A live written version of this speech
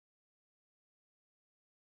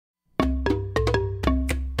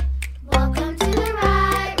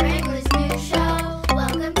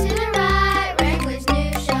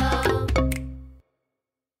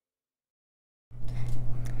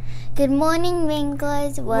Good morning,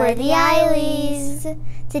 Wranglers. We're the Eilies.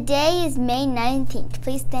 Today is May 19th.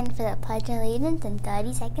 Please stand for the Pledge of Allegiance and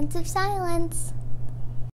 30 seconds of silence.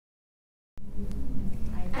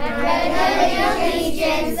 I pledge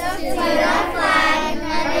allegiance to the flag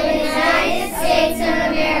of the United States of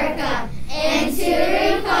America and to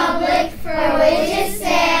the republic for which it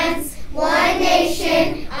stands, one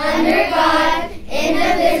nation, under God,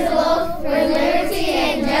 indivisible, with liberty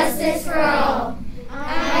and justice for all.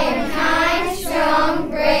 I am kind, strong,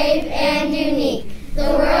 brave, and unique. The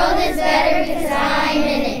world is better because I'm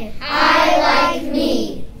in it. I like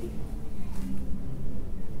me.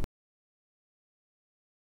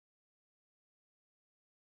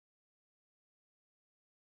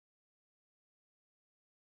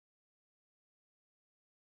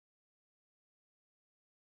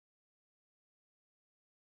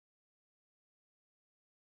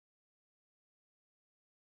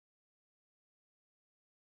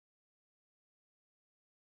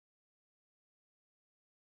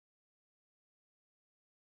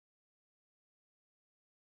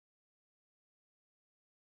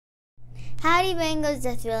 Howdy Wranglers,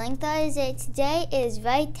 a thrilling Thursday. Today is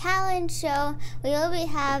Wright Talent Show. We will be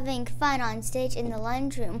having fun on stage in the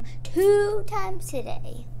lunchroom 2 times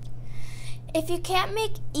today. If you can't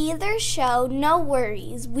make either show, no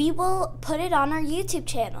worries. We will put it on our YouTube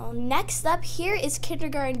channel. Next up, here is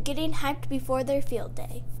kindergarten getting hyped before their field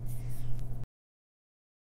day.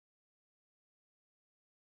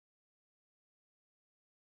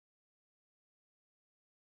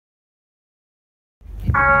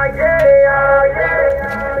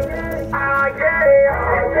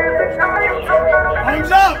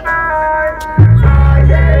 Arms up!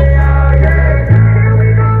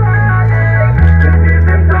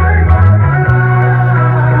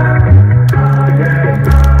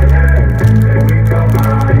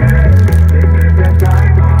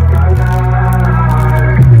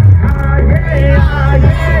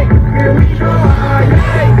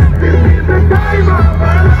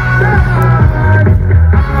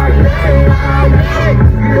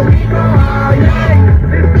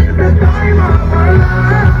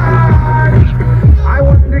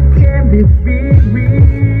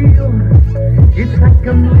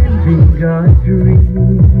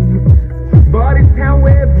 But it's how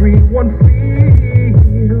everyone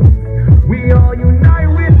feels. We all unite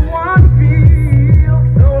with one feel.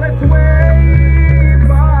 So let's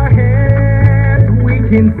wave our hands. We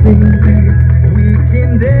can sing, we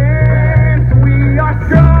can dance. We are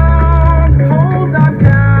strong, hold on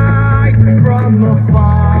tight from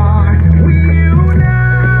afar. We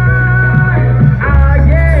unite. Ah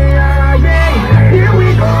yeah, ah yeah. Here we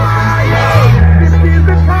go, ah yeah. This is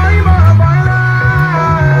the time of our lives.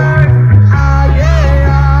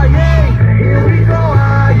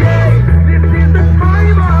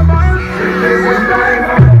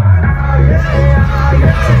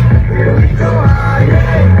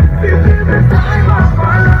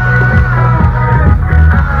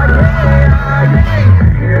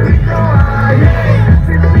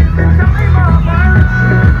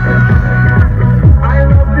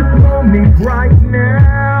 Right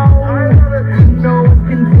now, no one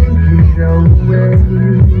can take it away.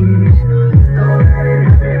 So let it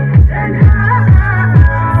happen and how.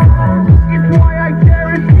 It's why I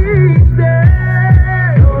cherish each day.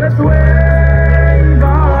 So let's wave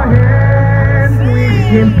our hands. We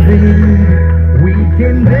can sing, we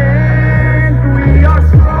can dance. We are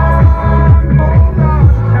strong, hold on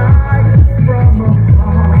tight from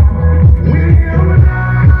afar. We unite.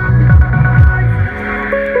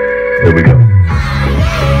 Here we go.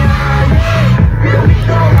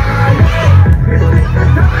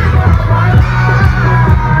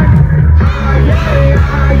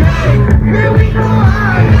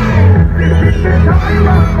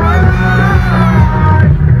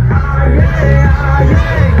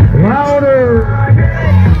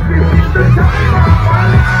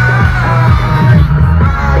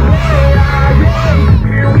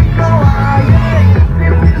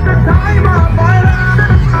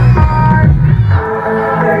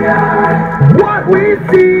 What we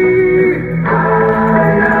see,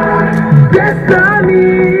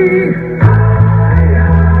 destiny.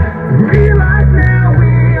 Realize now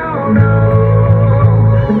we all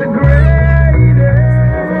know the greatest.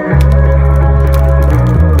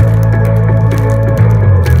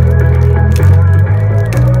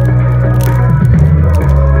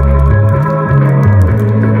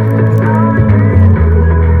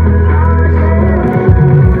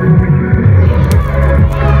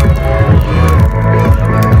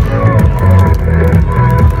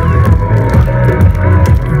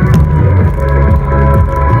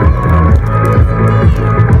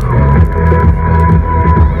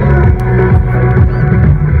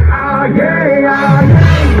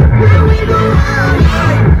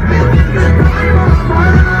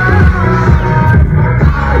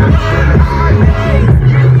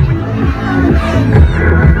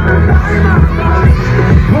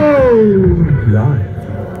 Oh, live.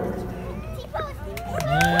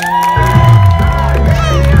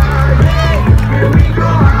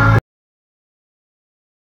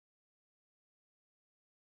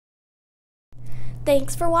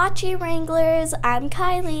 Thanks for watching, Wranglers. I'm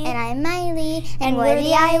Kylie. And I'm Miley. And we're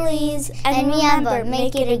the Eileys. And remember,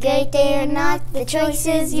 make it a great day or not, the choice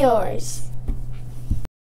is yours.